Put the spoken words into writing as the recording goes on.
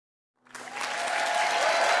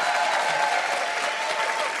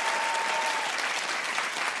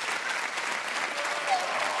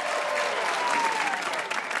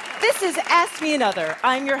is Ask Me Another.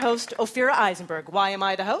 I'm your host, Ophira Eisenberg. Why am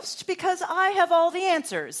I the host? Because I have all the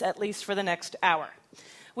answers, at least for the next hour.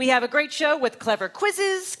 We have a great show with clever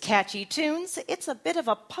quizzes, catchy tunes. It's a bit of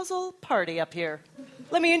a puzzle party up here.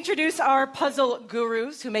 Let me introduce our puzzle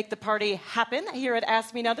gurus who make the party happen here at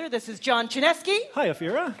Ask Me Another. This is John Chinesky. Hi,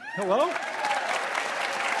 Ophira. Hello.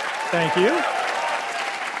 Thank you.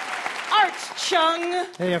 Art Chung.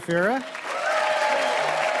 Hey, Ophira.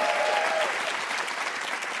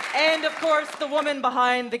 And, of course, the woman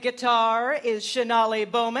behind the guitar is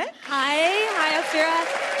Shonali Bowman. Hi, Ophira.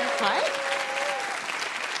 Hi.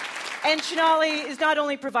 And Shonali is not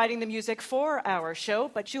only providing the music for our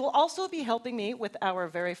show, but she will also be helping me with our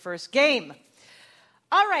very first game.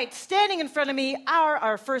 All right, standing in front of me are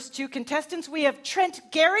our first two contestants. We have Trent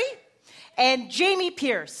Gary and Jamie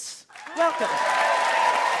Pierce. Welcome.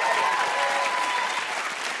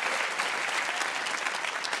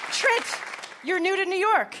 Trent, you're new to New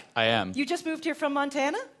York. I am. You just moved here from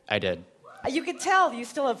Montana? I did. You can tell you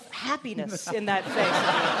still have happiness in that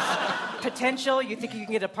face. Potential. You think you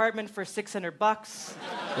can get an apartment for $600.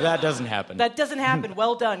 That doesn't happen. That doesn't happen.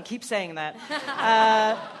 Well done. Keep saying that.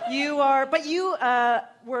 You're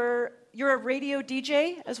a radio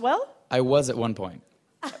DJ as well? I was at one point.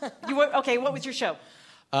 You were? Okay, what was your show?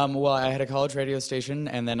 Well, I had a college radio station,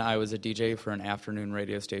 and then I was a DJ for an afternoon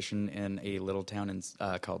radio station in a little town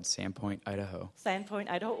called Sandpoint, Idaho. Sandpoint,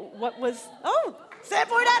 Idaho. What was... Oh,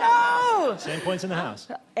 Sandpoint, Idaho! Sandpoint's in the house.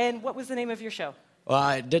 And what was the name of your show? Well,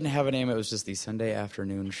 I didn't have a name. It was just the Sunday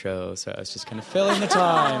afternoon show, so I was just kind of filling the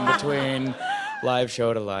time between live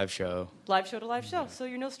show to live show. Live show to live show. So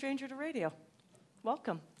you're no stranger to radio.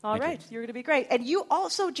 Welcome. All Thank right, you. you're going to be great. And you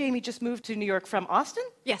also, Jamie, just moved to New York from Austin?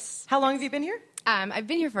 Yes. How long have you been here? I've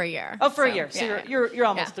been here for a year. Oh, for a year. So yeah. you're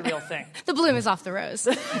almost the real thing. The bloom is off the rose.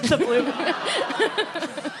 The bloom.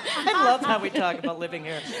 I love how we talk about living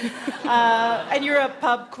here. And you're a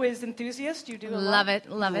pub quiz enthusiast. You do a lot? Love it.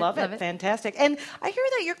 Love it. Fantastic. And I hear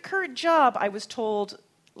that your current job, I was told,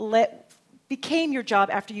 became your job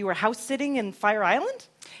after you were house sitting in Fire Island?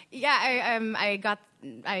 Yeah, I got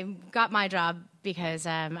my job because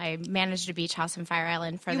I managed a beach house in Fire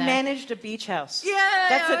Island for You managed a beach house.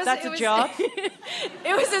 Yeah, That's a job?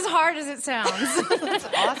 It was as hard as it sounds. That's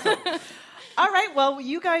awesome. All right, well,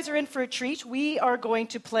 you guys are in for a treat. We are going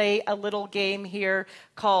to play a little game here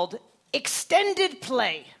called Extended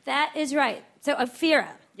Play. That is right. So, Ophira,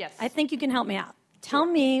 Yes. I think you can help me out. Tell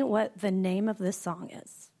me what the name of this song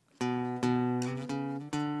is.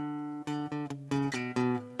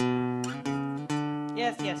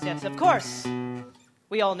 Yes, of course.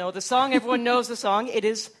 We all know the song. Everyone knows the song. It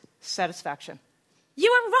is Satisfaction.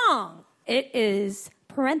 You are wrong. It is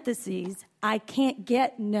parentheses, I can't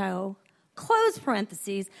get no, close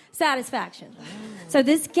parentheses, satisfaction. So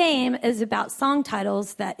this game is about song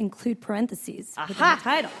titles that include parentheses within the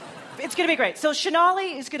title. It's going to be great. So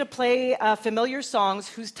Shonali is going to play familiar songs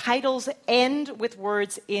whose titles end with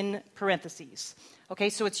words in parentheses. Okay,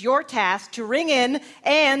 so it's your task to ring in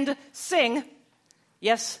and sing.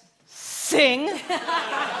 Yes, sing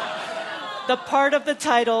the part of the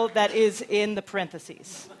title that is in the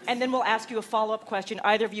parentheses. And then we'll ask you a follow-up question.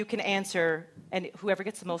 Either of you can answer, and whoever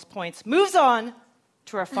gets the most points moves on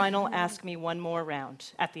to our final Ask Me One More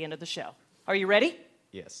round at the end of the show. Are you ready?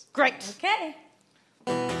 Yes. Great. Okay.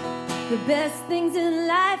 The best things in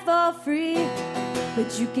life are free,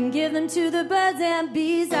 but you can give them to the birds and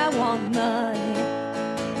bees. I want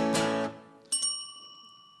money.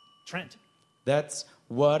 Trent. That's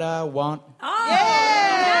what I want. Oh, nice.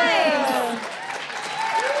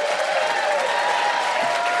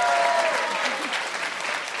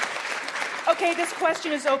 Okay, this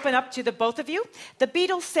question is open up to the both of you. The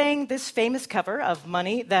Beatles sang this famous cover of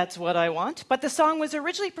Money, That's What I Want, but the song was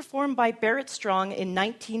originally performed by Barrett Strong in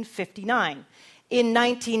 1959. In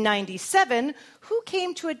 1997, who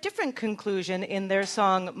came to a different conclusion in their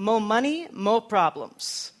song Mo Money, Mo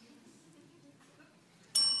Problems?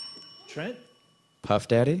 Trent? Puff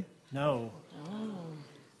Daddy? No.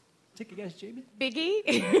 Take a guess, Jamie. Biggie?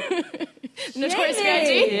 Notorious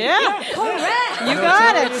B.I.G.? Yeah. Correct. You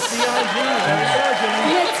got it. Notorious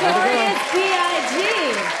B.I.G. Notorious B.I.G.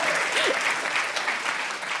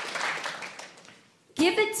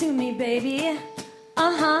 Give it to me, baby.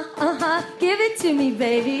 Give it to me,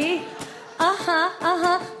 baby.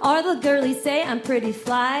 All the girlies say I'm pretty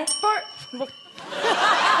fly.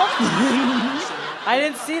 I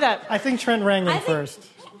didn't see that. I think Trent rang in first.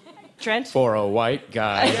 Trent? For a white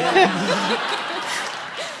guy.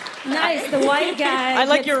 Nice, the white guy. I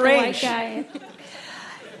like gets your the range. White guy.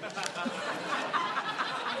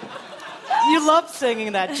 You loved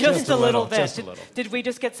singing that just a little bit. Just a little. Did we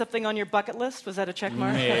just get something on your bucket list? Was that a check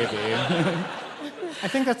mark? Maybe. I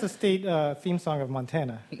think that's the state theme song of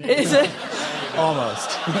Montana. Is it?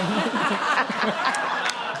 Almost.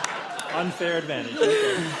 Unfair advantage.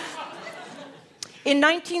 In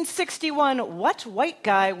 1961, what white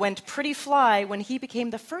guy went pretty fly when he became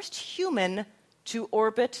the first human to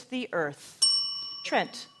orbit the Earth?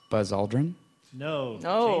 Trent. Buzz Aldrin? No.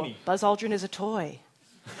 No, Jamie. Buzz Aldrin is a toy.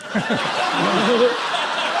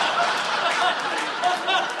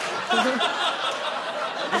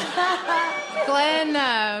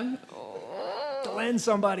 Glenn. Glenn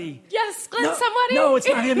somebody. Yes, Glenn somebody? No, it's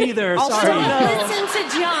not him either. Sorry. Don't listen to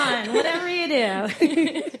John, whatever you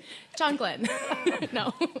do. John Glenn.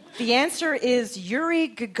 No. The answer is Yuri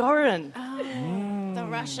Gagarin. The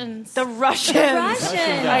Russians. The Russians.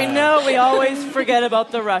 Russian. I know, we always forget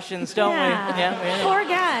about the Russians, don't we? Yeah. Poor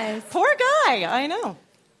guys. Poor guy, I know.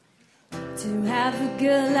 To have a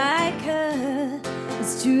girl like her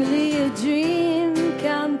is truly a dream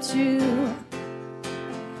come true.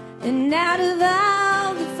 And out of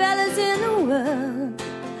all the fellas in the world,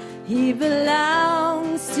 he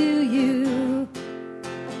belongs to you.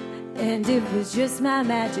 And it was just my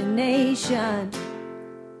imagination.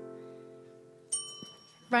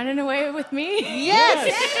 Running away with me? Yes!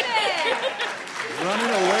 Running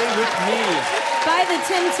away with me. By the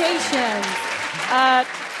Temptations.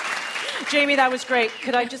 Jamie, that was great.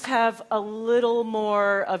 Could I just have a little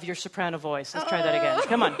more of your soprano voice? Let's try that again.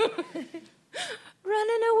 Come on.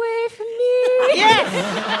 Running away from me. Yes!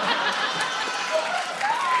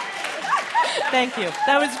 Thank you.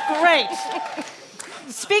 That was great.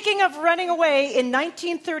 Speaking of running away, in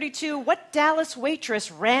 1932, what Dallas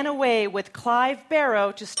waitress ran away with Clive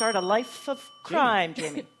Barrow to start a life of crime,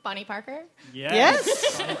 Jamie? Bonnie Parker?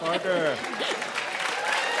 Yes? Bonnie Parker.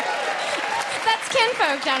 That's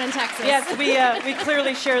kinfolk down in Texas. Yes, we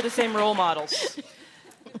clearly share the same role models.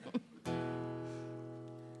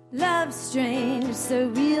 Love strange, so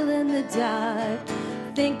real in the dark.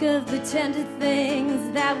 Think of the tender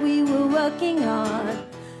things that we were working on.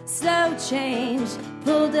 Slow change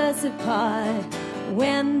pulled us apart.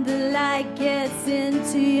 When the light gets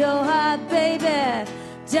into your heart, baby,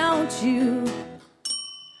 don't you?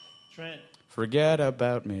 Trent. Forget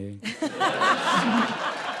about me.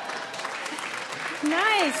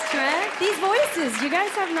 Nice, Trent. These voices, you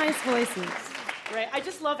guys have nice voices. Right. I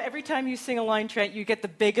just love every time you sing a line, Trent, you get the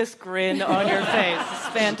biggest grin on your face. It's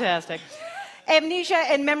fantastic. Amnesia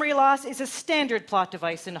and memory loss is a standard plot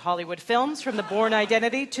device in Hollywood films, from The Bourne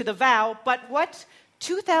Identity to The Vow. But what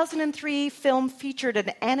 2003 film featured an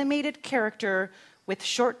animated character with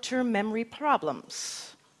short-term memory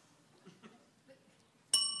problems?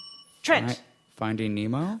 Trent. Right. Finding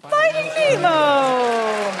Nemo? Finding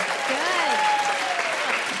Nemo. Good.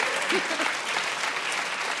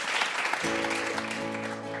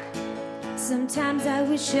 Sometimes I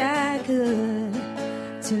wish I could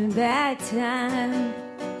turn back time.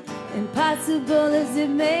 Impossible as it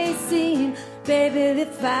may seem, baby,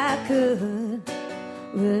 if I could,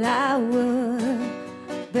 well, I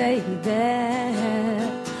would, baby.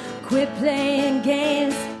 Quit playing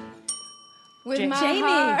games With my Jamie.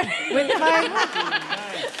 heart. With my...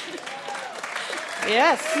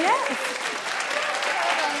 Yes. Yes.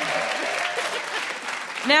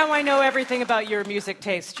 Now I know everything about your music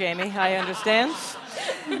taste, Jamie. I understand.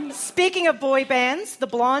 Speaking of boy bands, the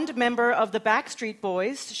blonde member of the Backstreet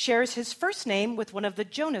Boys shares his first name with one of the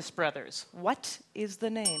Jonas Brothers. What is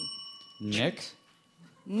the name? Nick?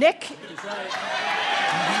 Nick.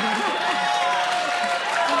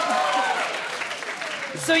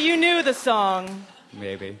 So you knew the song.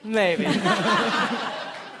 Maybe. Maybe.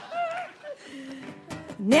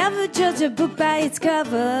 Never judge a book by its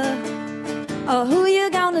cover, or who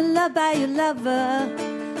you're gonna love by your lover.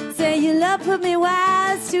 Say your love put me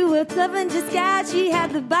wise to a clever in disguise. She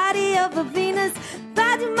had the body of a Venus,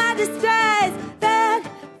 body my disguise.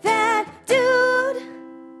 That dude.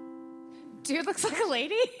 Dude looks like a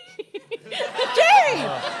lady. Jamie!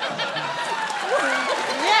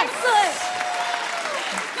 Excellent.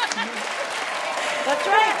 That's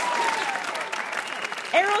right.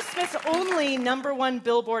 Aerosmith's only #1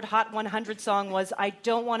 Billboard Hot 100 song was I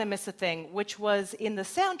Don't Want to Miss a Thing, which was in the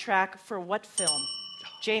soundtrack for what film?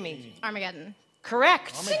 Jamie. Armageddon.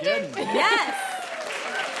 Correct. Armageddon. Yes.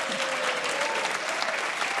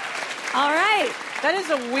 All right. That is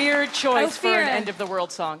a weird choice for an Ophira. end of the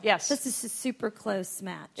world song. Yes. This is a super close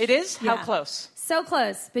match. It is? How Yeah. close? So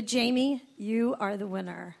close. But Jamie, you are the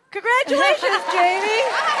winner. Congratulations, Jamie.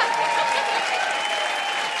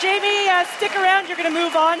 Jamie, stick around. You're going to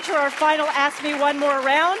move on to our final Ask Me One More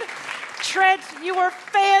round. Trent, you were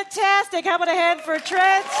fantastic. How about a hand for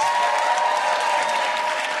Trent?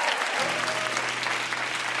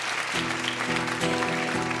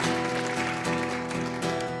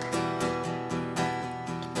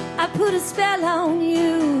 I put a spell on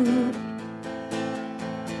you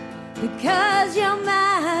because you're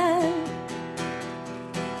mine.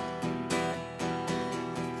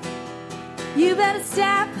 You better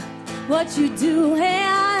stop what you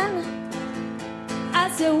doing. I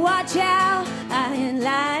said, watch out, I ain't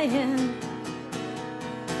lying.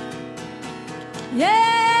 Yeah,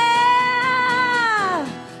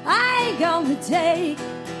 I ain't gonna take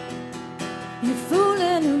you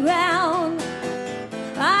fooling around.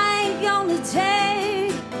 I ain't gonna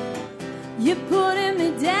take you putting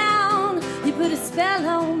me down. You put a spell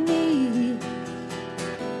on me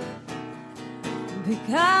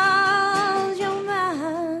because you're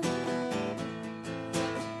mine.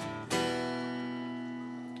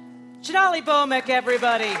 Janali Bomek,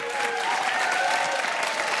 everybody.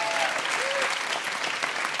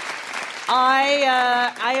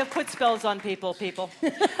 I have put spells on people.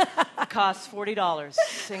 It costs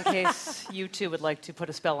 $40 in case you too would like to put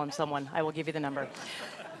a spell on someone. I will give you the number.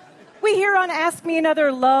 We here on Ask Me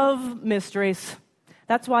Another love mysteries.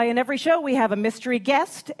 That's why in every show we have a mystery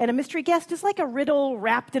guest, and a mystery guest is like a riddle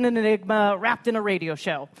wrapped in an enigma, wrapped in a radio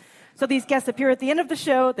show. So these guests appear at the end of the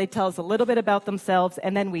show, they tell us a little bit about themselves,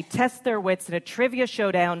 and then we test their wits in a trivia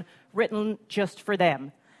showdown written just for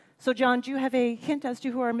them. So, John, do you have a hint as to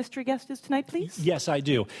who our mystery guest is tonight, please? Yes, I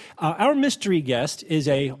do. Our mystery guest is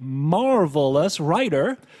a marvelous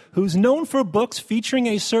writer who's known for books featuring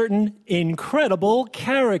a certain incredible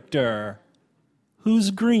character who's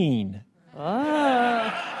green.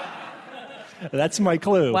 Ah. That's my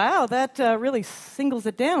clue. Wow, that really singles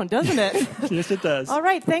it down, doesn't it? Yes, it does. All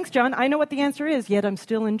right, thanks, John. I know what the answer is, yet I'm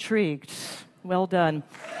still intrigued. Well done.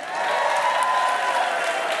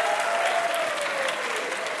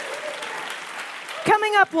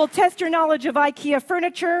 Coming up, we'll test your knowledge of IKEA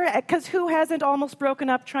furniture, because who hasn't almost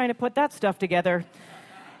broken up trying to put that stuff together?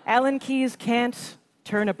 Allen Keyes can't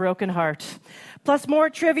turn a broken heart. Plus more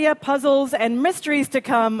trivia, puzzles, and mysteries to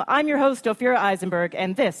come. I'm your host, Ophira Eisenberg,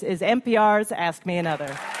 and this is NPR's Ask Me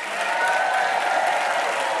Another.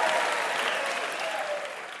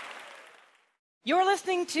 You're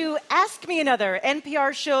listening to Ask Me Another,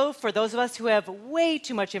 NPR show for those of us who have way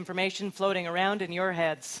too much information floating around in your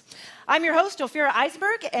heads. I'm your host, Ophira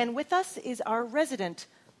Eisenberg, and with us is our resident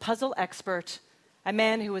puzzle expert, a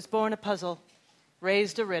man who was born a puzzle,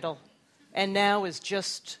 raised a riddle, and now is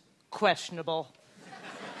just questionable.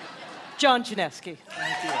 John Chinesky.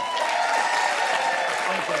 Thank you.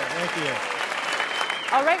 Thank you.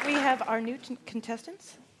 All right, we have our new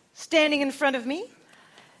contestants. Standing in front of me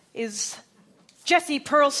is Jesse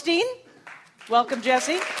Pearlstein. Welcome,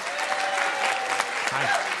 Jesse.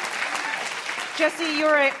 Hi. Jesse,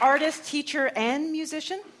 you're an artist, teacher, and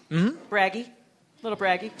musician. Mm-hmm. Braggy. Little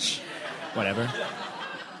braggy. Whatever.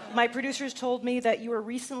 My producers told me that you were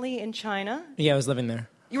recently in China. Yeah, I was living there.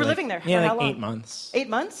 You were living there? Yeah, for like how long? 8 months. 8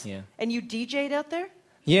 months? Yeah. And you DJ'd out there?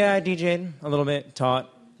 Yeah, I DJ'd a little bit, taught,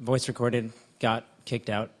 voice recorded, got kicked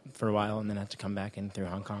out for a while, and then had to come back in through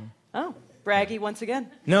Hong Kong. Oh, braggy once again.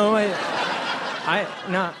 No,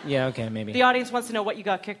 yeah, okay, maybe. The audience wants to know what you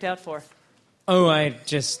got kicked out for. Oh, I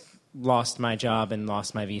just lost my job and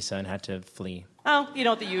lost my visa and had to flee. Oh, you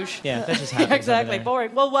know, the usual. Yeah, that just happens. Exactly, over there.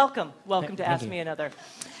 boring. Well, welcome. Welcome to Thank Ask you. Me Another.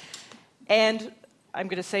 And I'm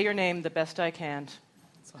going to say your name the best I can.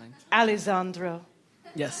 It's fine. Alessandro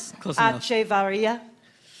Yes, close enough. Echevarria.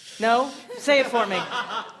 No? Say it for me.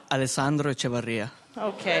 Alessandro Echevarria.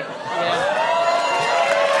 Okay. Yeah.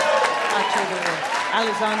 Echevarria.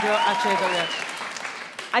 Alessandro Echevarria.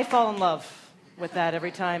 I fall in love with that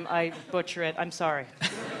every time I butcher it. I'm sorry.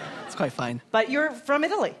 It's quite fine. But you're from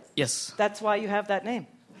Italy. Yes. That's why you have that name.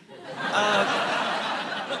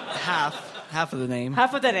 Half of the name.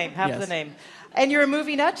 Half of the name. Half of Yes. the name. And you're a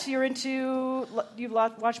movie nut? You're into... You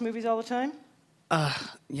watch movies all the time?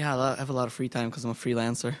 Yeah, I have a lot of free time because I'm a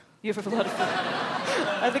freelancer. You have a lot of fun.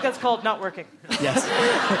 I think that's called not working. Yes.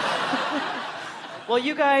 Well,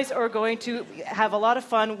 you guys are going to have a lot of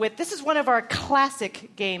fun with... This is one of our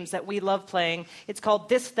classic games that we love playing. It's called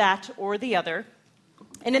This, That, or the Other.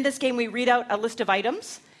 And in this game, we read out a list of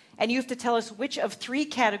items, and you have to tell us which of 3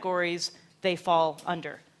 categories they fall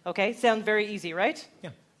under. Okay? Sounds very easy, right?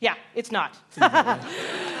 Yeah. Yeah, it's not.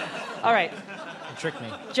 All right. You tricked me.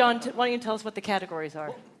 John, why don't you tell us what the categories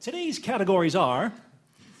are? Today's categories are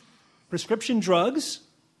prescription drugs,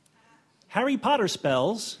 Harry Potter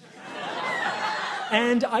spells,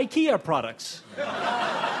 and IKEA products.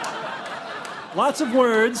 Lots of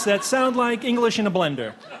words that sound like English in a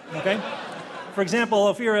blender. Okay? For example,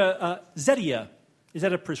 if you're a Zetia, is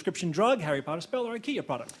that a prescription drug, Harry Potter spell, or IKEA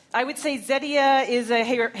product? I would say Zetia is a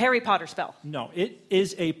Harry Potter spell. No, it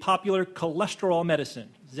is a popular cholesterol medicine,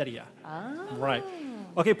 Zetia. Right.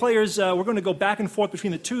 Okay, players, we're going to go back and forth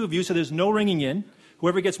between the two of you, so there's no ringing in.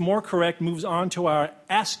 Whoever gets more correct moves on to our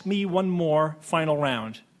Ask Me One More final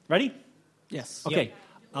round. Ready? Yes. Okay, Yep.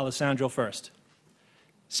 Alessandro first.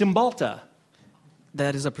 Cymbalta.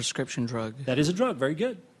 That is a prescription drug. That is a drug. Very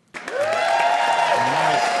good.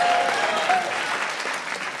 Nice.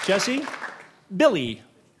 Jesse? Billy.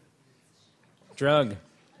 Drug.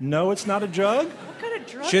 No, it's not a drug. What kind of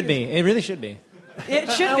drug? Should be. It really should be. It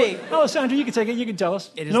should be. Alessandro, you can take it. You can tell us.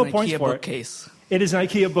 It is no an points IKEA for bookcase. It is an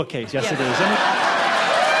IKEA bookcase. Yes, it is.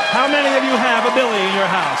 How many of you have a Billy in your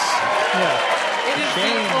house? Yeah. It is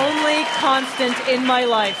the only constant in my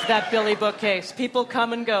life, that Billy bookcase. People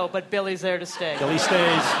come and go, but Billy's there to stay. Billy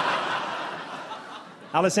stays.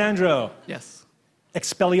 Alessandro. Yes.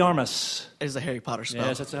 Expelliarmus. It is a Harry Potter spell.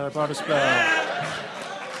 Yes, that's a Harry Potter spell.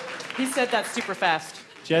 He said that super fast.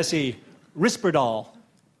 Jesse. Risperdal.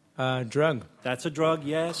 Drug. That's a drug,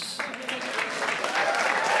 yes.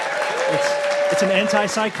 It's an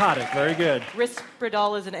antipsychotic. Very good.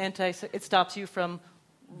 Risperdal is an it stops you from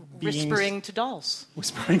whispering to dolls.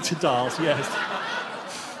 Whispering to dolls, yes.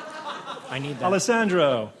 I need that.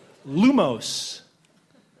 Alessandro. Lumos.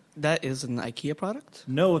 That is an IKEA product?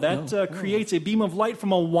 No, that creates a beam of light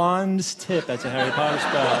from a wand's tip. That's a Harry Potter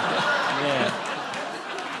spell.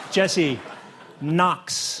 Yeah. Jesse.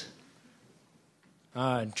 Nox.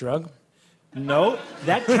 Drug. No,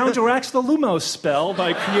 that counteracts the Lumos spell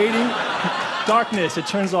by creating darkness. It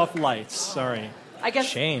turns off lights. Sorry. I guess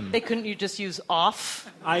Shame. they couldn't you just use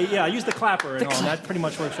off? I used the clapper and all. That pretty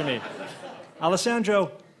much works for me.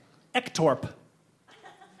 Alessandro. Ektorp.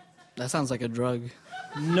 That sounds like a drug.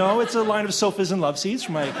 No, it's a line of sofas and love seats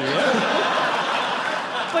from IKEA.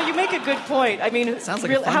 But you make a good point. I mean, Sounds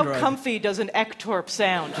like a fun how drug. comfy does an Ektorp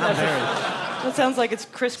sound? Not very. That sounds like it's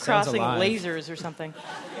crisscrossing alive. lasers or something.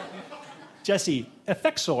 Jesse.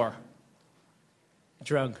 Effexor.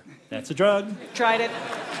 Drug. That's a drug. Tried it.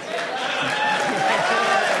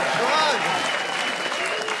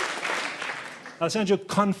 Alessandro.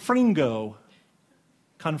 Confringo.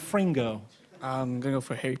 Confringo. I'm going to go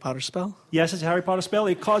for a Harry Potter spell. Yes, it's a Harry Potter spell.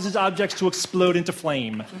 It causes objects to explode into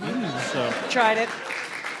flame. So, Tried it.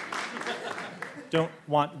 don't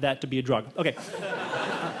want that to be a drug. Okay.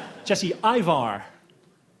 Jesse. Ivar.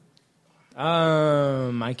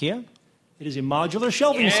 IKEA? It is a modular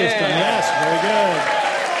shelving system. Yes, very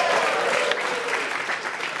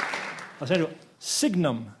good. Alessandro.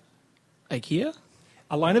 Signum. IKEA?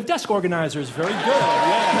 A line of desk organizers. Very good.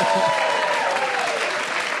 Yeah.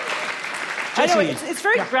 I know, Jesse. it's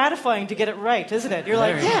very gratifying to get it right, isn't it? You're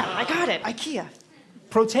like, Very. yeah, I got it, IKEA.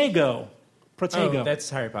 Protego. Protego. Oh, that's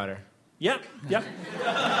Harry Potter. Yep, yep.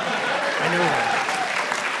 I know that.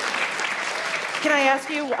 Can I ask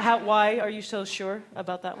you, why are you so sure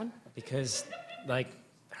about that one? Because, like,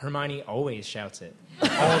 Hermione always shouts it. All the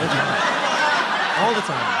time. All the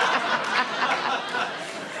time.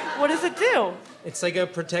 What does it do? It's like a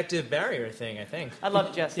protective barrier thing, I think. I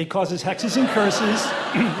love Jesse. It causes hexes and curses.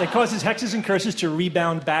 It causes hexes and curses to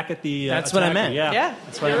rebound back at the That's what I attacker. meant. Yeah,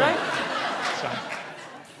 That's what you're I meant. right. So.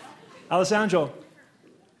 Alessandro.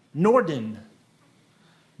 Norden.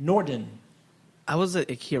 Norden. I was at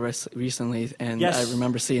IKEA recently, and Yes. I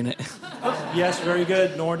remember seeing it. Yes, very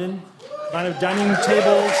good. Norden. Line of dining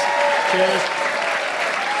tables, chairs.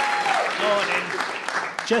 Norden.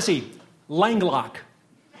 Jesse. Langlock.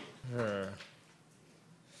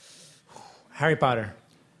 Harry Potter.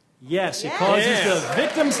 Yes, it causes the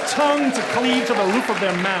victim's tongue to cleave to the roof of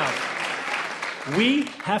their mouth. We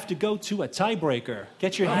have to go to a tiebreaker.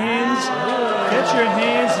 Get your hands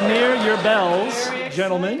near your bells,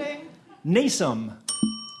 gentlemen. Nasum.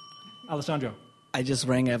 Alessandro. I just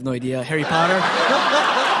rang. I have no idea. Harry Potter?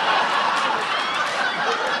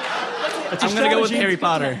 That's your I'm going to go with strategy. Harry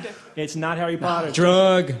Potter. It's not Harry Potter.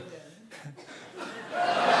 Drug.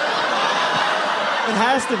 It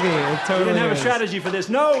has to be. It We totally didn't have a is. strategy for this.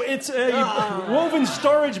 No, it's a woven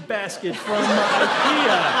storage basket from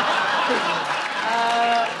IKEA.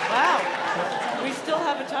 Wow. We still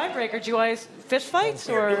have a tiebreaker. Do you guys fist fights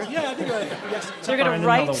or? Yeah, I think yes. They're going to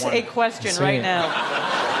write a question See right it. now.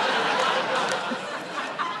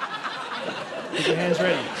 Get your hands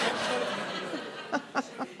ready.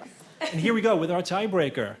 And here we go with our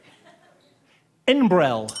tiebreaker.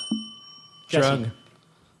 Enbrel. Jesse. Drug.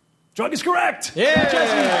 Drug is correct. Yeah.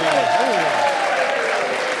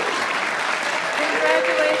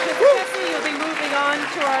 Congratulations, Jesse. You'll be moving on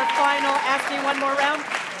to to our final Ask Me One More round.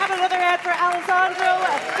 Have another ad for Alessandro,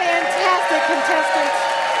 a fantastic contestant.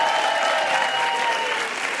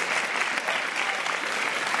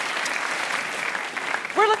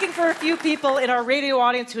 We're looking for a few people in our radio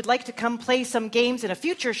audience who'd like to come play some games in a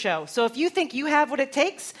future show. So if you think you have what it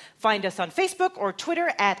takes, find us on Facebook or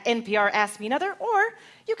Twitter at NPR Ask Me Another, or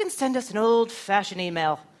you can send us an old-fashioned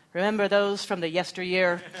email. Remember those from the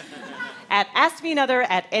yesteryear? At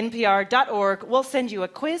askmeanother@npr.org, we'll send you a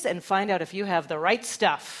quiz and find out if you have the right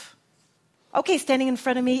stuff. Okay, standing in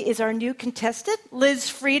front of me is our new contestant, Liz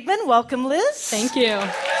Friedman. Welcome, Liz. Thank you.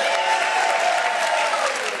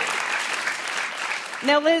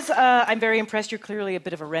 Now, Liz, I'm very impressed. You're clearly a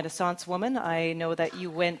bit of a Renaissance woman. I know that you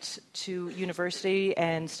went to university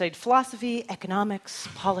and studied philosophy, economics,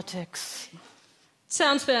 politics.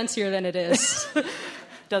 Sounds fancier than it is.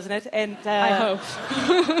 Doesn't it? And I hope.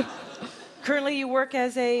 Currently, you work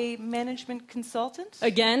as a management consultant?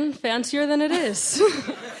 Again, fancier than it is.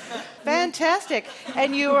 Fantastic.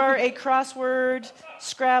 And you are a crossword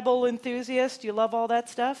Scrabble enthusiast. You love all that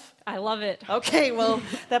stuff? I love it. Okay, well,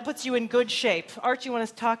 that puts you in good shape. Art, you want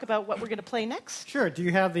to talk about what we're going to play next? Sure. Do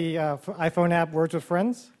you have the iPhone app Words with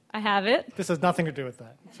Friends? I have it. This has nothing to do with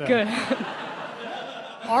that. So. Good.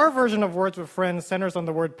 Our version of Words with Friends centers on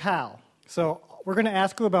the word pal. So we're going to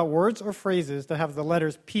ask you about words or phrases that have the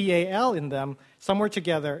letters P-A-L in them somewhere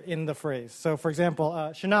together in the phrase. So, for example,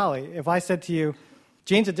 Shanali, if I said to you,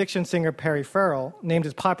 Jane's Addiction singer Perry Farrell named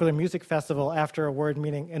his popular music festival after a word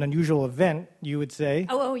meaning an unusual event, you would say?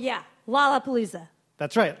 Oh, yeah. Lollapalooza.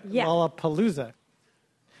 That's right. Yeah. Lollapalooza.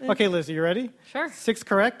 Okay, Liz, are you ready? Sure. 6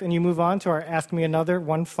 correct, and you move on to our Ask Me Another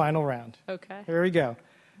one final round. Okay. Here we go.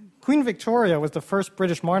 Queen Victoria was the first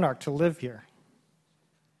British monarch to live here.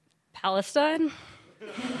 Palestine?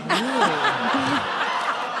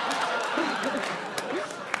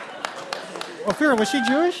 Ophira, was she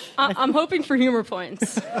Jewish? I'm hoping for humor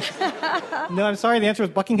points. No, I'm sorry. The answer was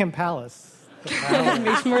Buckingham Palace.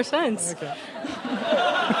 Makes more sense. Okay.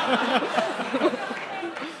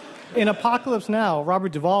 In Apocalypse Now,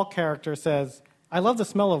 Robert Duvall character says, I love the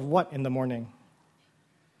smell of what in the morning?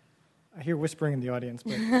 I hear whispering in the audience.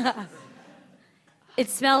 But... It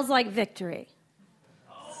smells like victory.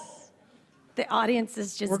 The audience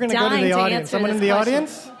is just We're going to dying go to the to audience. answer Someone this in the question.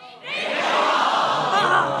 audience?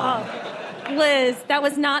 Oh, Liz, that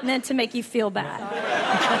was not meant to make you feel bad.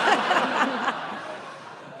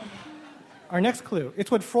 Our next clue.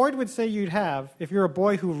 It's what Freud would say you'd have if you're a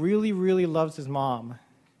boy who really, really loves his mom.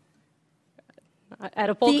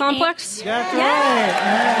 Oedipal complex? That's right.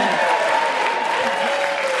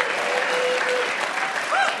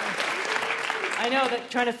 I know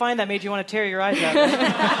that trying to find that made you want to tear your eyes out.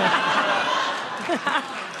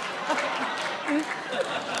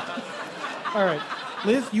 All right.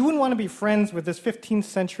 Liz, you wouldn't want to be friends with this 15th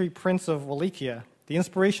century prince of Wallachia, the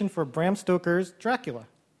inspiration for Bram Stoker's Dracula.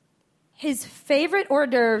 His favorite hors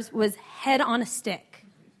d'oeuvres was head on a stick.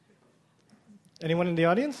 Anyone in the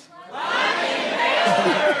audience?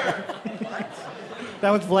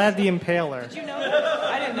 That was Vlad the Impaler. Did you know that?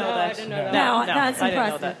 I didn't know that. I didn't know that. No, that's I didn't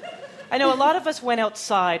know impressive. that. I know a lot of us went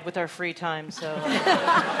outside with our free time, so...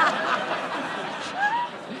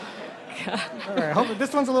 All right,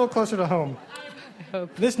 this one's a little closer to home.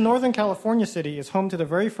 This Northern California city is home to the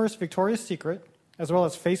very first Victoria's Secret, as well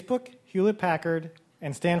as Facebook, Hewlett-Packard,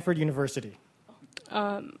 and Stanford University.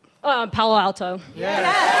 Palo Alto.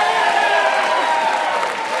 Wow.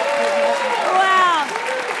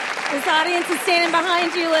 This audience is standing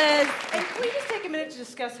behind you, Liz. And can we just take a minute to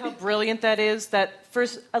discuss how brilliant that is, that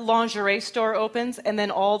first a lingerie store opens, and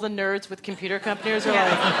then all the nerds with computer companies are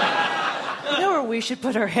like, you know where we should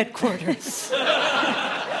put our headquarters?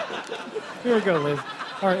 Here we go, Liz.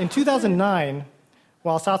 All right, in 2009,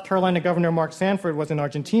 while South Carolina Governor Mark Sanford was in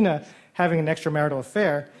Argentina having an extramarital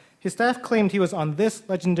affair, his staff claimed he was on this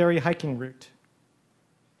legendary hiking route.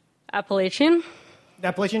 Appalachian? The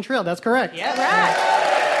Appalachian Trail, that's correct. Yeah.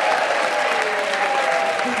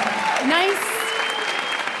 Nice.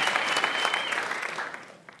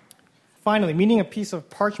 Finally, meaning a piece of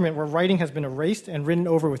parchment where writing has been erased and written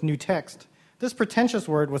over with new text. This pretentious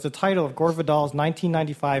word was the title of Gore Vidal's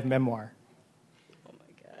 1995 memoir. Oh my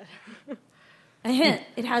God. A hint,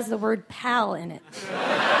 it has the word pal in it.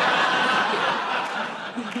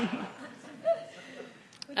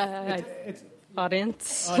 It's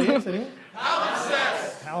Audience? audience, anyone?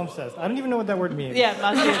 Palimpsest. I don't even know what that word means. Yeah,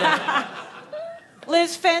 must do that.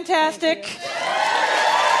 Liz, fantastic.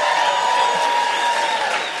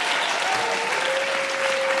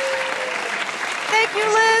 Thank you,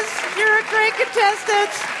 Liz. You're a great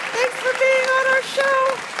contestant. Thanks for being on our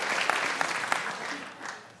show.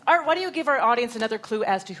 Art, why don't you give our audience another clue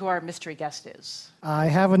as to who our mystery guest is? I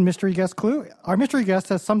have a mystery guest clue. Our mystery guest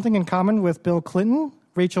has something in common with Bill Clinton,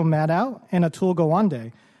 Rachel Maddow, and Atul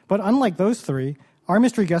Gawande. But unlike those three, our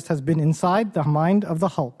mystery guest has been inside the mind of the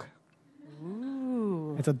Hulk.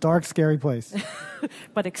 Ooh. It's a dark, scary place.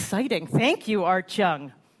 But exciting. Thank you, Art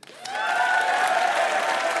Chung.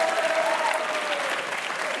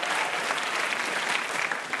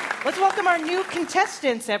 Let's welcome our new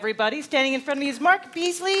contestants, everybody. Standing in front of me is Mark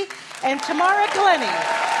Beasley and Tamara Glennie.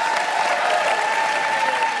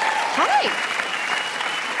 Hi.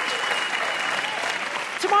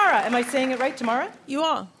 Tamara, am I saying it right, Tamara? You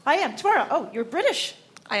are. I am. Tamara, oh, you're British.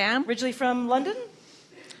 I am. Originally from London?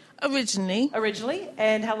 Originally. Originally.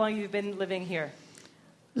 And how long have you been living here?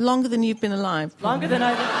 Longer than you've been alive. Longer than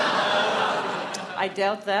I've been... I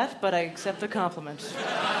doubt that, but I accept the compliment.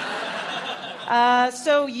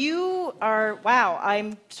 So you are, wow,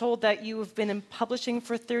 I'm told that you have been in publishing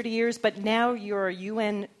for 30 years, but now you're a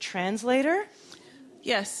UN translator?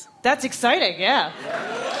 Yes. That's exciting, yeah.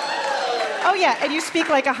 Oh, yeah, and you speak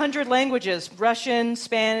like 100 languages. Russian,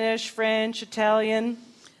 Spanish, French, Italian.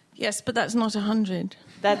 Yes, but that's not 100.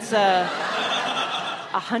 That's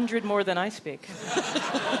 100 more than I speak.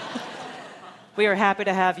 We are happy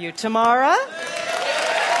to have you. Tamara?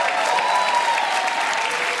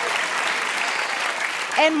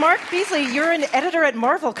 And Mark Beasley, you're an editor at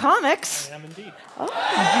Marvel Comics. I am indeed. Oh.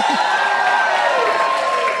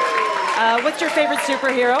 What's your favorite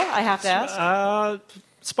superhero? I have to ask.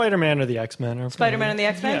 Spider-Man or the X-Men. Or Spider-Man and the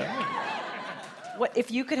X-Men? Yeah. What,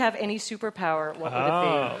 if you could have any superpower, what would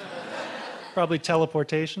it be? Probably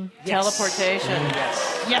teleportation. Yes. Teleportation.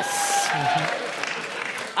 Yes.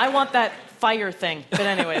 I want that fire thing. But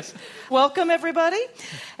anyways, welcome everybody.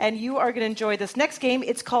 And you are going to enjoy this next game.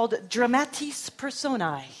 It's called Dramatis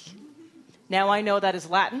Personae. Now I know that is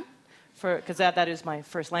Latin, because that is my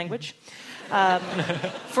first language.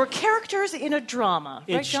 For characters in a drama.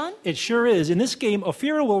 Right, John? It sure is. In this game,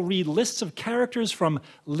 Ophira will read lists of characters from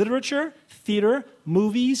literature, theater,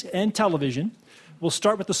 movies, and television. We'll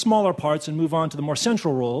start with the smaller parts and move on to the more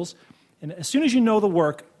central roles. And as soon as you know the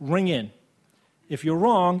work, ring in. If you're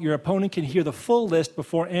wrong, your opponent can hear the full list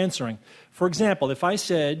before answering. For example, if I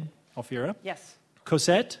said, Ophira, yes,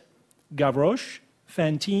 Cosette, Gavroche,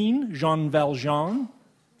 Fantine, Jean Valjean.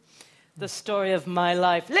 The story of my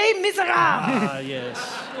life. Les Miserables! Ah, yes.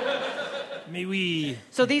 Mais oui.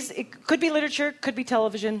 So these, it could be literature, could be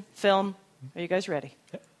television, film. Are you guys ready?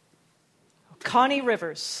 Yep. Connie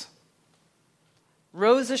Rivers.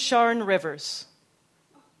 Rosa Sharn Rivers.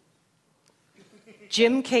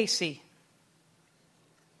 Jim Casey.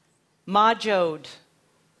 Ma Jode.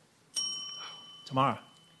 Tamara.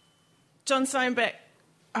 John Steinbeck.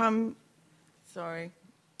 Sorry.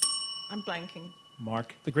 I'm blanking.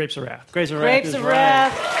 Mark. The Grapes of Wrath. Grapes of Wrath. Grapes is of right.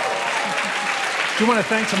 Wrath. Do you want to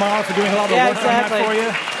thank Tamara for doing a lot of the work exactly. on that for you?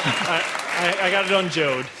 I got it on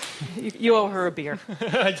Jode. You owe her a beer.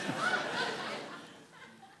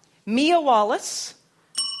 Mia Wallace.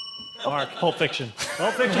 Mark. Pulp Fiction.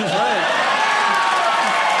 Pulp Fiction's right.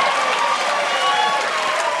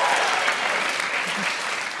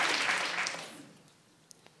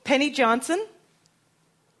 Penny Johnson.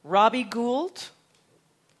 Robbie Gould.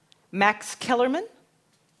 Max Kellerman.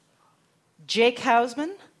 Jake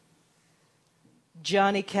Hausman.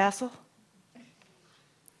 Johnny Castle.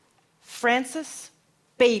 Francis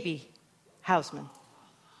Baby Hausman.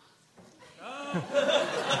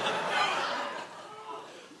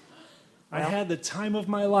 I had the time of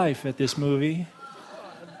my life at this movie.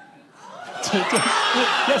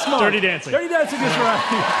 Yes, Mark. Dirty Dancing. Dirty Dancing is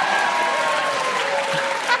right.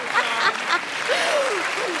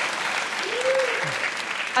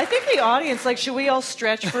 I think the audience, like, should we all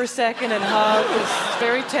stretch for a second and hug? It's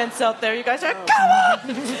very tense out there. You guys are, come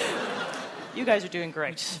on! You guys are doing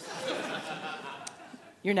great.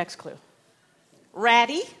 Your next clue.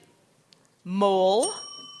 Ratty, Mole.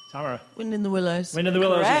 Tamara. Wind in the Willows. Wind in the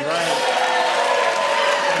Willows Correct. is right.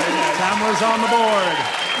 Tamara's on the board.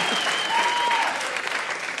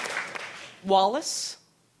 Wallace,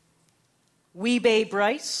 Wee-Bay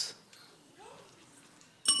Bryce.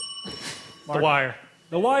 The Wire.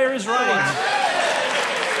 The Wire is right.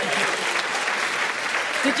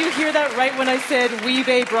 Did you hear that right when I said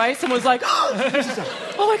Wee-Bay Bryce and was like, oh my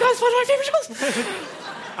gosh, it's one of my favorite shows.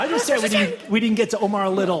 I just said we didn't get to Omar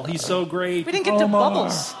Little. He's so great. We didn't get to Omar.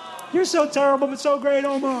 Bubbles. You're so terrible, but so great,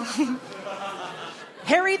 Omar.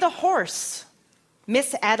 Harry the Horse,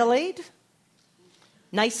 Miss Adelaide,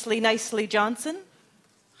 Nicely Johnson.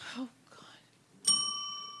 Oh, God.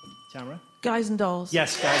 Tamara? Guys and Dolls.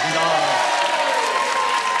 Yes, Guys and Dolls.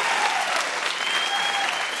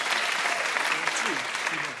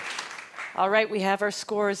 All right, we have our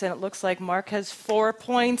scores, and it looks like Mark has 4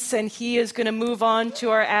 points, and he is going to move on to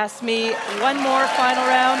our Ask Me one more final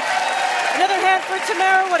round. Another hand for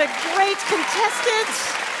Tamara. What a great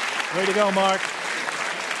contestant. Way to go, Mark.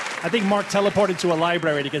 I think Mark teleported to a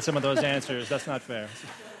library to get some of those answers. That's not fair.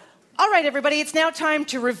 All right, everybody, it's now time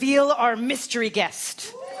to reveal our mystery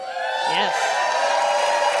guest. Yes.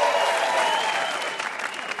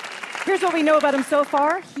 Here's what we know about him so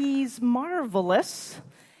far. He's marvelous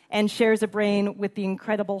and shares a brain with the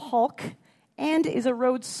Incredible Hulk and is a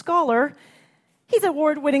Rhodes Scholar. He's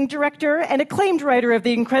award-winning director and acclaimed writer of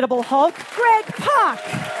The Incredible Hulk, Greg Pak.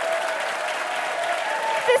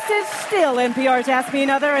 This is still NPR's Ask Me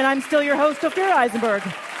Another, and I'm still your host, Ophira Eisenberg.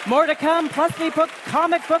 More to come, plus we put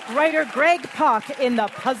comic book writer Greg Pak in the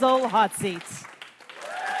puzzle hot seats.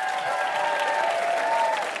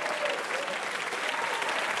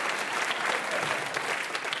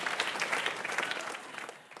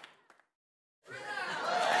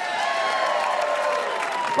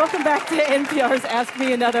 Welcome back to NPR's Ask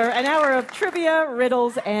Me Another, an hour of trivia,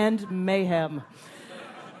 riddles, and mayhem.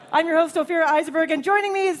 I'm your host, Ophira Eisenberg, and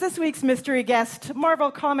joining me is this week's mystery guest, Marvel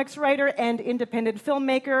Comics writer and independent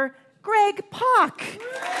filmmaker, Greg Pak.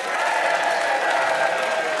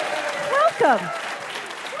 Welcome.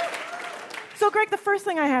 So, Greg, the first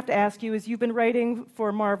thing I have to ask you is you've been writing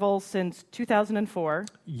for Marvel since 2004.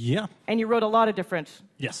 Yeah. And you wrote a lot of different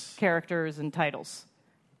characters and titles.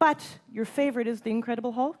 But your favorite is The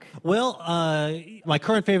Incredible Hulk? Well, my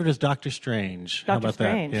current favorite is Doctor Strange. How about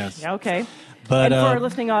Strange. that? Yes. Yeah, okay. But, and for our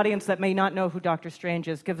listening audience that may not know who Doctor Strange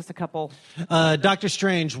is, give us a couple. Doctor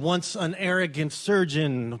Strange, once an arrogant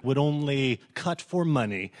surgeon would only cut for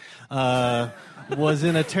money, was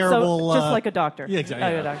in a terrible... So, just like a doctor. Yeah, exactly.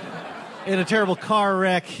 Like yeah. a doctor. In a terrible car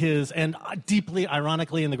wreck, and deeply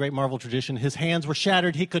ironically in the great Marvel tradition, his hands were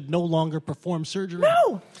shattered. He could no longer perform surgery.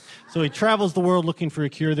 No! So he travels the world looking for a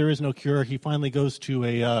cure. There is no cure. He finally goes to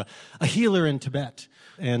a healer in Tibet,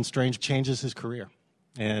 and Strange changes his career,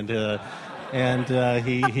 and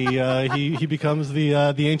he becomes the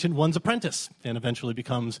Ancient One's apprentice, and eventually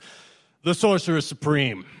becomes the Sorcerer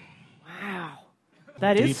Supreme. Wow,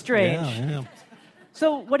 that is strange. Yeah.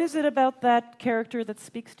 So, what is it about that character that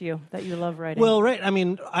speaks to you, that you love writing? Well, right. I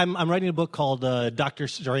mean, I'm writing a book called Doctor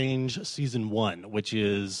Strange Season 1, which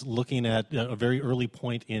is looking at a very early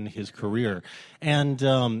point in his career. And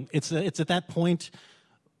it's at that point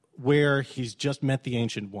where he's just met the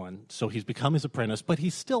Ancient One, so he's become his apprentice, but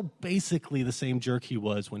he's still basically the same jerk he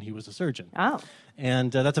was when he was a surgeon. Oh.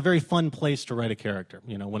 And that's a very fun place to write a character.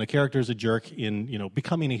 You know, when a character is a jerk in,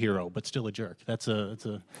 becoming a hero, but still a jerk. That's a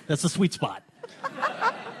sweet spot.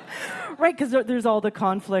 Right, because there's all the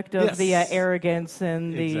conflict of the arrogance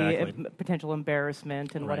and Exactly. the potential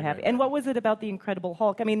embarrassment and what Right, have you. right, And what was it about the Incredible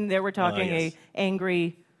Hulk? I mean, they were talking Yes. a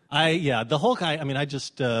angry... The Hulk.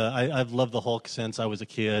 I've loved the Hulk since I was a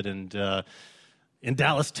kid, and in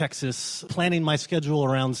Dallas, Texas, planning my schedule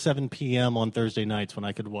around 7 p.m. on Thursday nights when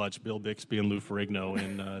I could watch Bill Bixby and Lou Ferrigno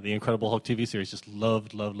in the Incredible Hulk TV series. Just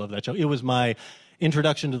loved that show. It was my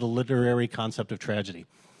introduction to the literary concept of tragedy.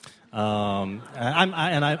 I'm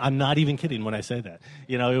not even kidding when I say that.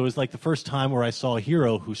 It was like the first time where I saw a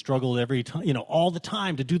hero who struggled every time, all the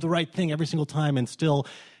time to do the right thing every single time, and still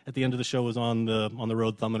at the end of the show was on the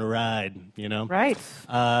road thumbing a ride. Right.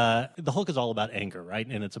 The Hulk is all about anger, right?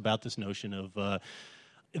 And it's about this notion of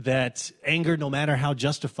that anger, no matter how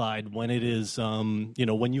justified, when it is,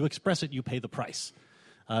 when you express it, you pay the price.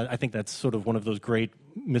 I think that's sort of one of those great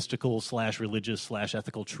mystical / religious /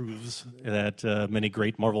 ethical truths that many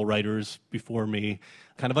great Marvel writers before me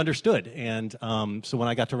kind of understood. And so when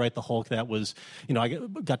I got to write the Hulk, that was, I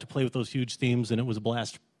got to play with those huge themes, and it was a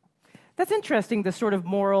blast. That's interesting, the sort of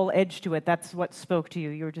moral edge to it. That's what spoke to you.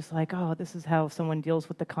 You were just like, oh, this is how someone deals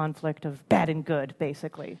with the conflict of bad and good,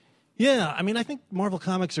 basically. Yeah, I mean, I think Marvel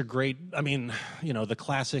Comics are great. I mean, the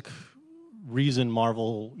classic reason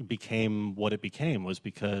Marvel became what it became was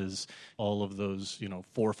because all of those,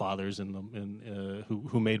 forefathers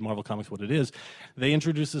who made Marvel Comics what it is, they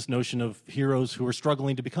introduced this notion of heroes who are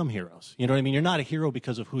struggling to become heroes. You know what I mean? You're not a hero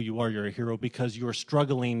because of who you are. You're a hero because you're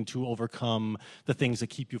struggling to overcome the things that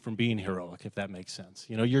keep you from being heroic, if that makes sense.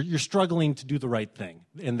 You're struggling to do the right thing,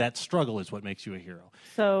 and that struggle is what makes you a hero.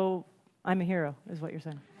 So I'm a hero, is what you're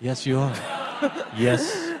saying. Yes, you are.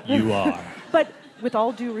 Yes, you are. But with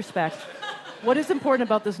all due respect, what is important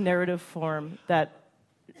about this narrative form that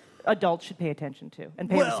adults should pay attention to and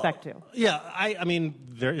pay respect to? Yeah, I mean,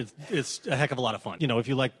 it's a heck of a lot of fun. If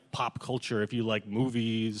you like pop culture, if you like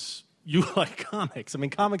movies, you like comics. I mean,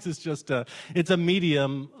 comics is just it's a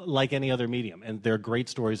medium like any other medium, and there are great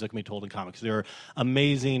stories that can be told in comics. There are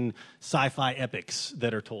amazing sci-fi epics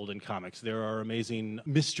that are told in comics. There are amazing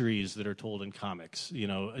mysteries that are told in comics. You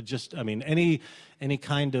know, any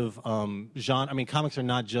kind of genre. I mean, comics are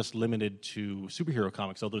not just limited to superhero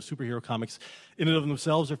comics, although superhero comics in and of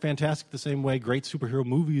themselves are fantastic the same way great superhero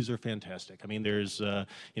movies are fantastic. I mean, there's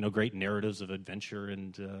great narratives of adventure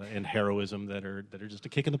and heroism that are just a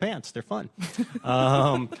kick in the pants. They're fun.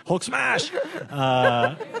 Hulk smash!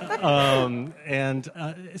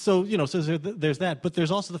 So there's that. But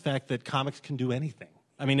there's also the fact that comics can do anything.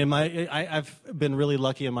 I mean, I've been really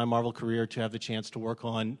lucky in my Marvel career to have the chance to work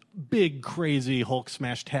on big, crazy Hulk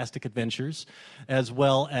smash-tastic adventures, as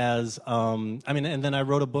well as, and then I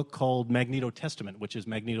wrote a book called Magneto Testament, which is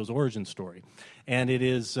Magneto's origin story. And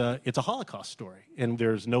it's a Holocaust story. And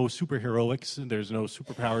there's no superheroics, there's no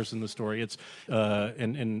superpowers in the story. It's,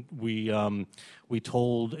 we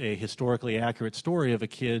told a historically accurate story of a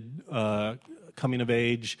kid coming of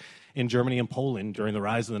age in Germany and Poland during the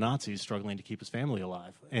rise of the Nazis, struggling to keep his family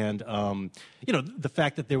alive. And, the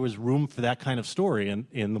fact that there was room for that kind of story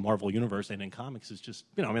in the Marvel Universe and in comics is just,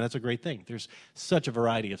 that's a great thing. There's such a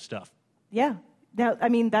variety of stuff. Yeah. Now, I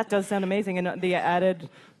mean, that does sound amazing. And the added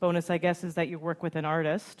bonus, I guess, is that you work with an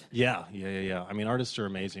artist. Yeah. I mean, artists are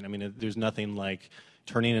amazing. I mean, there's nothing like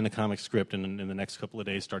turning in a comic script and in the next couple of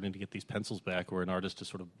days starting to get these pencils back, where an artist has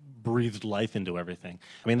sort of breathed life into everything.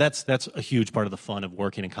 I mean, that's a huge part of the fun of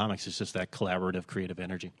working in comics, is just that collaborative, creative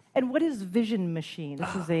energy. And what is Vision Machine?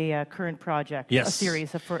 This is a current project, yes. A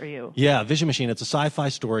series for you. Yeah, Vision Machine. It's a sci-fi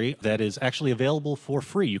story that is actually available for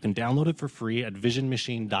free. You can download it for free at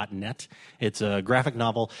visionmachine.net. It's a graphic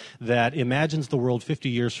novel that imagines the world 50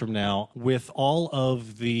 years from now with all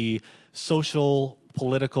of the social,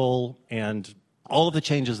 political, and all of the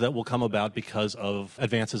changes that will come about because of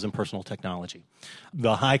advances in personal technology.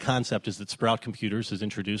 The high concept is that Sprout Computers has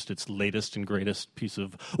introduced its latest and greatest piece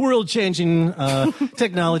of world-changing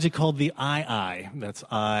technology called the II. That's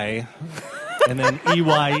I, and then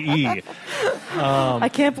EYE. I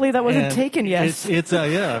can't believe that wasn't taken yet. It's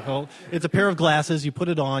a pair of glasses. You put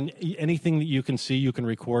it on. Anything that you can see, you can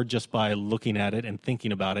record just by looking at it and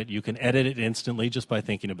thinking about it. You can edit it instantly just by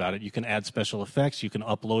thinking about it. You can add special effects. You can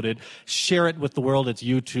upload it, share it with the world. It's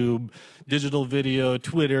YouTube, digital video,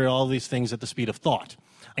 Twitter, all these things at the speed of thought.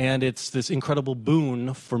 And it's this incredible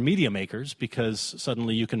boon for media makers, because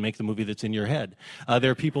suddenly you can make the movie that's in your head. There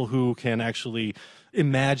are people who can actually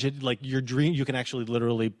imagine, like, your dream. You can actually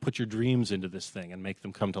literally put your dreams into this thing and make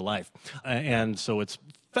them come to life. And so it's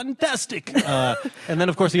fantastic. And then,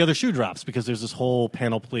 of course, the other shoe drops, because there's this whole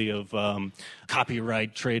panoply of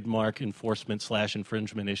copyright, trademark enforcement /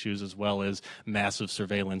 infringement issues, as well as massive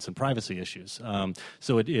surveillance and privacy issues.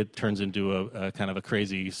 So it turns into a kind of a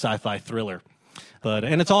crazy sci-fi thriller.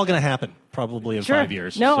 And it's all going to happen probably in 5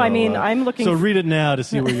 years. No, so, I mean, I'm looking. So read it now to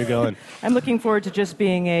see where you're going. I'm looking forward to just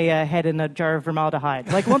being a head in a jar of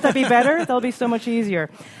formaldehyde. Like, won't that be better? That'll be so much easier.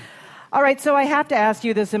 All right, so I have to ask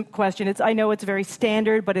you this question. I know it's very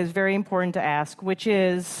standard, but it's very important to ask, which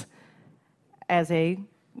is, as a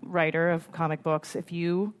writer of comic books, if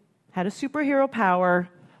you had a superhero power,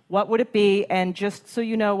 what would it be? And just so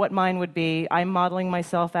you know what mine would be, I'm modeling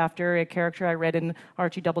myself after a character I read in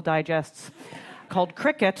Archie Double Digests called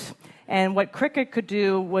Cricket. And what Cricket could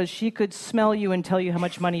do was she could smell you and tell you how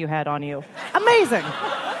much money you had on you. Amazing!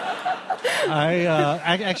 I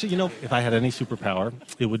actually, if I had any superpower,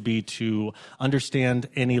 it would be to understand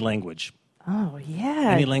any language. Oh, yeah.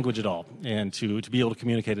 Any language at all. And to be able to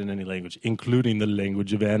communicate in any language, including the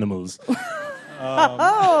language of animals.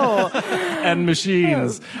 And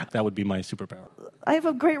machines. That would be my superpower. I have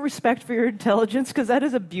a great respect for your intelligence, because that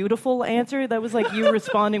is a beautiful answer. That was like you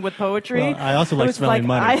responding with poetry. Well, I also like smelling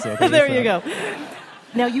money. So there you go.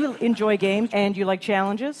 Now, you enjoy games and you like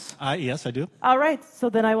challenges? Yes, I do. All right. So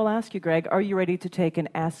then I will ask you, Greg, are you ready to take an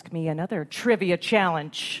Ask Me Another trivia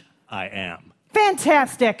challenge? I am.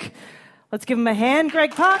 Fantastic. Let's give him a hand.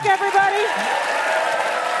 Greg Pak, everybody.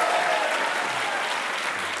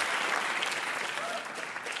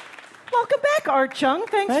 Welcome back, Art Chung.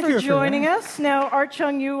 Thanks for joining us. Now, Art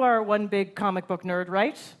Chung, you are one big comic book nerd,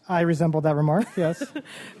 right? I resemble that remark, yes.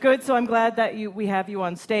 Good, so I'm glad that we have you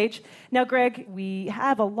on stage. Now, Greg, we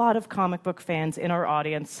have a lot of comic book fans in our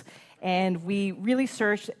audience, and we really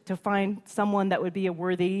searched to find someone that would be a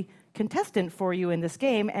worthy contestant for you in this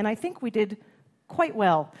game, and I think we did quite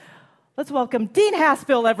well. Let's welcome Dean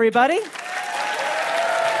Haspill, everybody.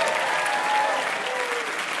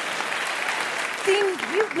 Dean,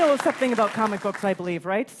 you know something about comic books, I believe,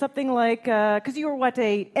 right? Something like, because you were,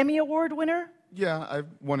 a Emmy Award winner? Yeah, I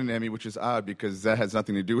won an Emmy, which is odd because that has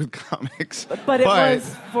nothing to do with comics. But it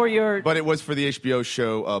was for your... But it was for the HBO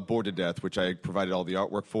show Bored to Death, which I provided all the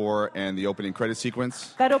artwork for, and the opening credit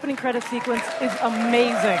sequence. That opening credit sequence is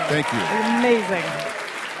amazing. Thank you. Amazing.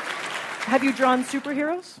 Have you drawn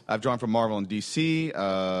superheroes? I've drawn for Marvel and DC.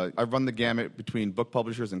 I've run the gamut between book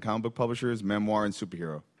publishers and comic book publishers, memoir and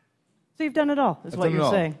superhero. So you've done it all, is I've what done it you're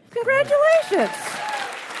all. saying. Congratulations.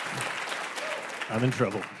 I'm in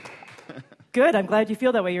trouble. Good. I'm glad you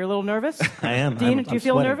feel that way. You're a little nervous? I am. Dean, do you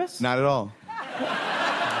feel sweating. nervous? Not at all.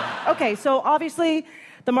 Okay, so obviously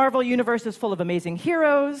the Marvel Universe is full of amazing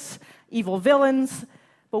heroes, evil villains,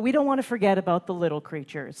 but we don't want to forget about the little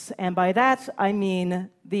creatures. And by that, I mean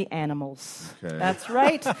the animals. Okay. That's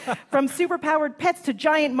right. From superpowered pets to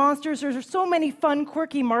giant monsters, there's so many fun,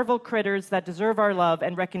 quirky Marvel critters that deserve our love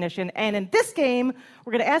and recognition. And in this game,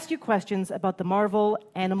 we're going to ask you questions about the Marvel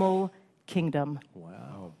Animal Kingdom. Wow.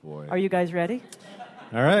 Oh, boy. Are you guys ready?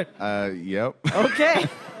 All right. Yep. Okay.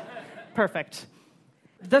 Perfect.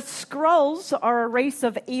 The Skrulls are a race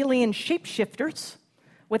of alien shapeshifters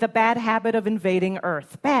with a bad habit of invading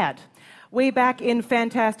Earth. Bad. Way back in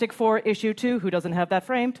Fantastic Four issue 2, who doesn't have that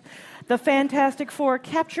framed, the Fantastic Four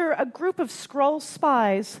capture a group of Skrull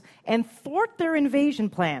spies and thwart their invasion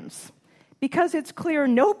plans. Because it's clear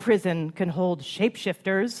no prison can hold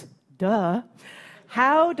shapeshifters, duh,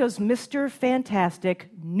 how does Mr. Fantastic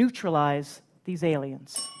neutralize these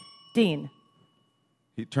aliens? Dean.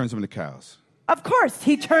 He turns them into cows. Of course,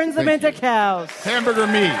 he turns them Thank into you. cows. Hamburger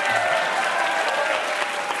meat.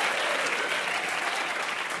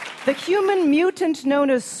 The human mutant known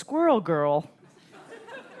as Squirrel Girl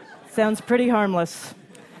sounds pretty harmless.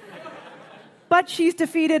 But she's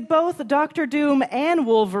defeated both Dr. Doom and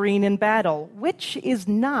Wolverine in battle, which is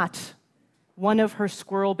not one of her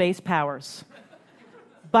squirrel-based powers.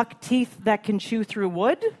 Buck teeth that can chew through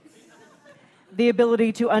wood, the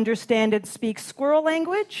ability to understand and speak squirrel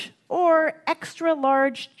language, or extra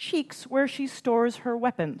large cheeks where she stores her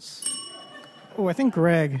weapons. Oh, I think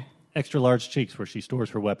Greg. Extra large cheeks where she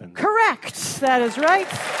stores her weapons. Correct. That is right.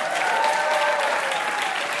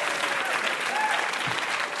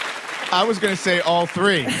 I was going to say all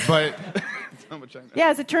three, but...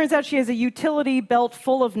 Yeah, as it turns out, she has a utility belt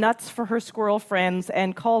full of nuts for her squirrel friends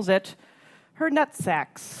and calls it her nut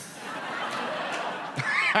sacks.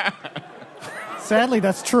 Sadly,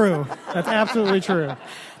 that's true. That's absolutely true.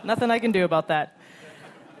 Nothing I can do about that.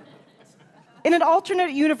 In an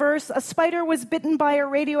alternate universe, a spider was bitten by a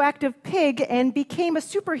radioactive pig and became a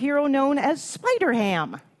superhero known as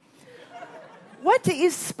Spider-Ham. What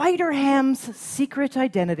is Spider-Ham's secret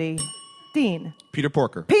identity? Dean. Peter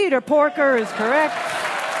Porker. Peter Porker is correct.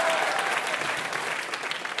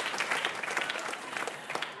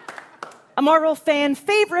 A Marvel fan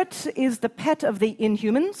favorite is the pet of the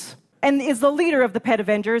Inhumans and is the leader of the Pet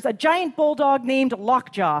Avengers, a giant bulldog named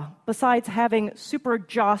Lockjaw. Besides having super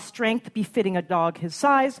jaw strength befitting a dog his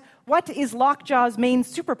size, what is Lockjaw's main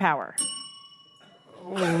superpower?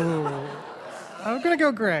 Oh. I'm going to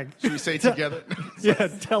go Greg. Should we say it together? Yeah,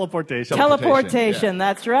 teleportation. Teleportation, yeah.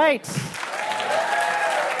 That's right.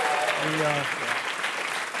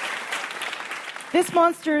 This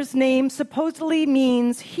monster's name supposedly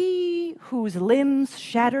means he whose limbs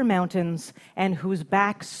shatter mountains and whose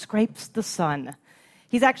back scrapes the sun.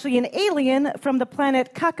 He's actually an alien from the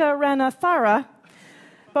planet Kakaranathara,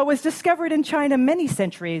 but was discovered in China many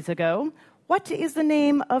centuries ago. What is the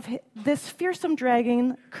name of this fearsome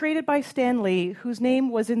dragon created by Stan Lee, whose name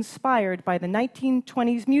was inspired by the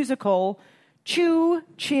 1920s musical Chu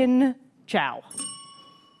Chin Chow?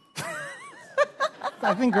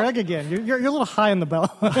 I think Greg again. You're a little high on the bell.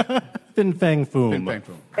 Fin Fang Foom. Fin Fang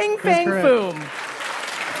Foom. Bing Fang Foom.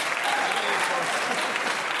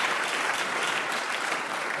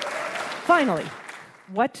 Finally,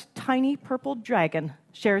 what tiny purple dragon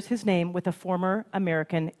shares his name with a former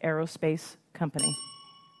American aerospace company?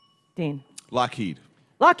 Dean. Lockheed.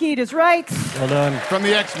 Lockheed is right. Well done. From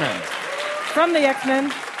the X-Men. From the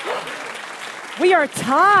X-Men. We are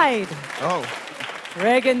tied. Oh.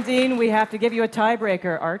 Greg and Dean, we have to give you a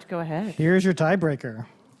tiebreaker. Art, go ahead. Here's your tiebreaker.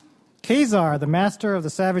 Khazar, the master of the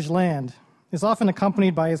savage land, is often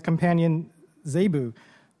accompanied by his companion Zebu,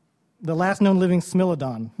 the last known living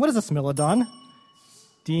Smilodon. What is a Smilodon?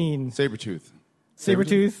 Dean. Sabretooth.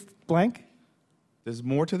 Sabretooth blank? There's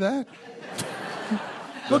more to that?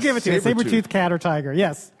 We'll give it to you. Sabretooth, cat, or tiger.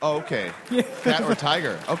 Yes. Oh, okay. Cat or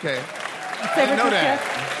tiger. Okay. I didn't know that.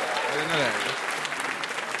 I didn't know that.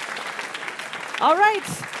 All right.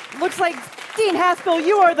 Looks like, Dean Haskell,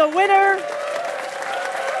 you are the winner.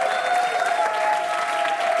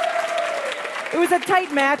 It was a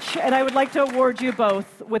tight match, and I would like to award you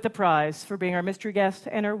both with a prize for being our mystery guest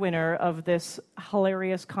and our winner of this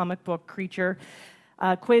hilarious comic book creature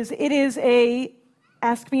quiz. It is a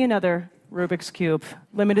Ask Me Another Rubik's Cube,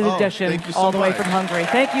 limited edition, thank you so all the way much. from Hungary.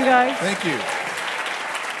 Thank you, guys. Thank you.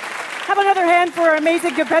 Have another hand for our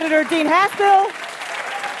amazing competitor, Dean Haspill,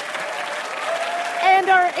 and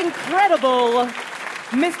our incredible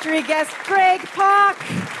mystery guest, Greg Pak.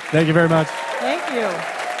 Thank you very much. Thank you.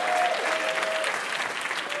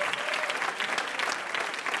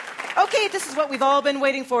 Okay, this is what we've all been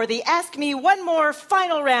waiting for, the Ask Me One More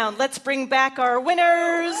final round. Let's bring back our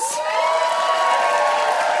winners.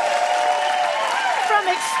 From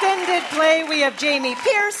Extended Play, we have Jamie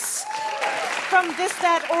Pierce. From This,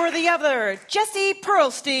 That, or the Other, Jesse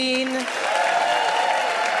Perlstein.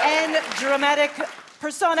 And Dramatic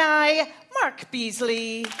Personae, Mark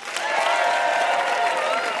Beasley.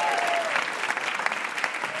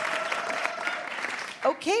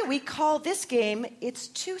 Okay, we call this game It's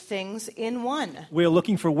Two Things in One. We're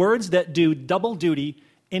looking for words that do double duty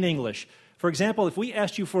in English. For example, if we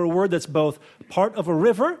asked you for a word that's both part of a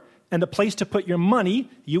river and a place to put your money,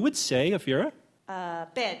 you would say, if you're...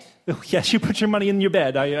 Bed. Yes, you put your money in your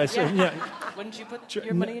bed. I said, yeah. Wouldn't you put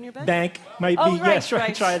your money in your bed? Bank might be. Oh, right, yes,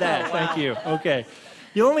 right. try that. Oh, wow. Thank you. Okay.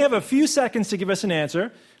 You'll only have a few seconds to give us an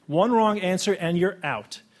answer. One wrong answer, and you're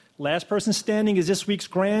out. Last person standing is this week's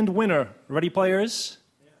grand winner. Ready, players?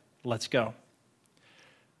 Let's go.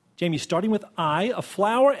 Jamie, starting with I, a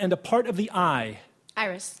flower and a part of the eye.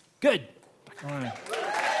 Iris. Good. All right.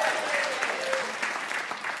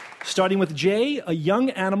 Starting with J, a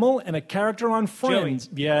young animal and a character on Friends.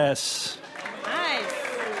 Joey. Yes. Nice.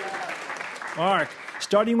 Mark.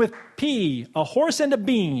 Starting with P, a horse and a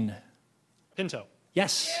bean. Pinto.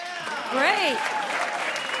 Yes. Great.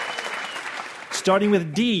 Starting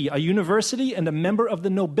with D, a university and a member of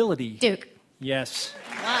the nobility. Duke. Yes.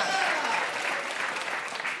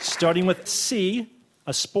 Starting with C,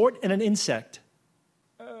 a sport and an insect.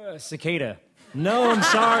 Cicada. No, I'm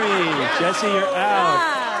sorry. Jesse, you're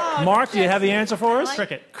out. Mark, do you have the answer for us?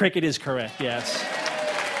 Cricket. Cricket is correct, yes.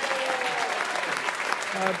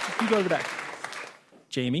 You go to the back.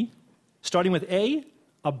 Jamie, starting with A,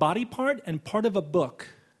 a body part and part of a book.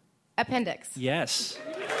 Appendix. Yes.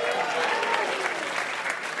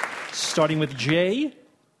 Starting with J,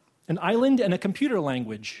 an island and a computer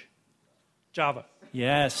language. Java.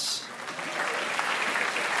 Yes.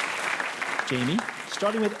 Jamie,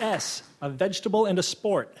 starting with S, a vegetable and a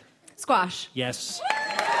sport. Squash. Yes.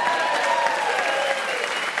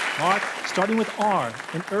 Mark, starting with R,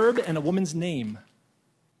 an herb and a woman's name.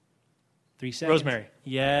 3 seconds. Rosemary.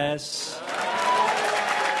 Yes.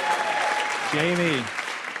 Jamie,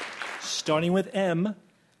 starting with M,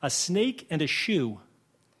 a snake and a shoe.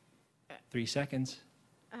 3 seconds.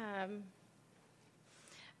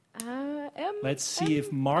 Let's see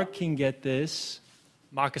if Mark can get this.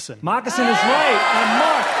 Moccasin. Moccasin is right, and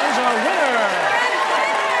Mark is our winner.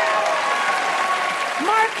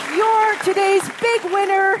 Mark, you're today's big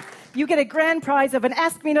winner. You get a grand prize of an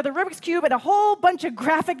Ask Me Another Rubik's Cube and a whole bunch of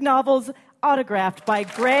graphic novels autographed by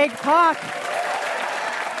Greg Pak.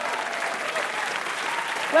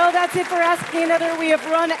 Well, that's it for Ask Me Another. We have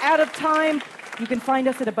run out of time. You can find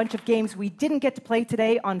us at a bunch of games we didn't get to play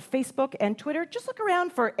today on Facebook and Twitter. Just look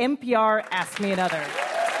around for NPR Ask Me Another.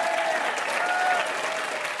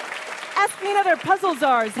 Ask Me Another puzzle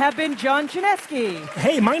czars have been John Chinesky.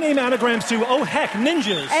 Hey, my name anagrams to Oh Heck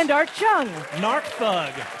Ninjas. And Art Chung. Narc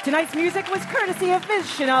Thug. Tonight's music was courtesy of Ms.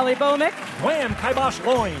 Shanali Bomick. Wham, Kibosh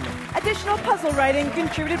Loin. Additional puzzle writing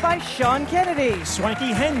contributed by Sean Kennedy.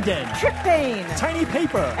 Swanky Hendon. Trip Payne. Tiny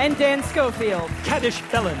Paper. And Dan Schofield. Caddish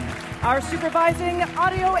Felon. Our supervising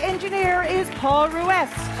audio engineer is Paul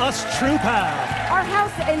Ruess. Us True Pal. Our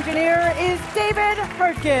house engineer is David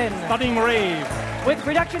Hurtgen. Budding Rave. With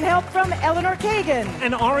production help from Eleanor Kagan.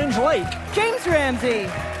 And Orange Lake. James Ramsey.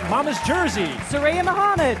 Mama's Jersey. Soraya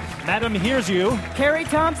Muhammad. Madam Hears You. Carrie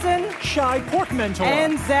Thompson. Shy Pork Mentor.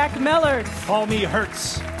 And Zach Mellert. Call Me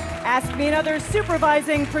Hertz. Ask Me Another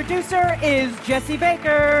supervising producer is Jesse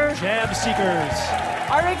Baker. Jab Seekers.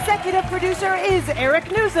 Our executive producer is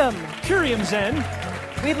Eric Newsom. Curium Zen.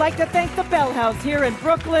 We'd like to thank the Bell House here in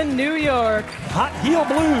Brooklyn, New York. Hot Heel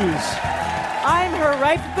Blues. I'm her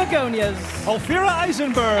ripe begonias. Ophira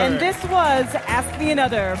Eisenberg. And this was Ask Me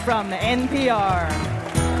Another from NPR.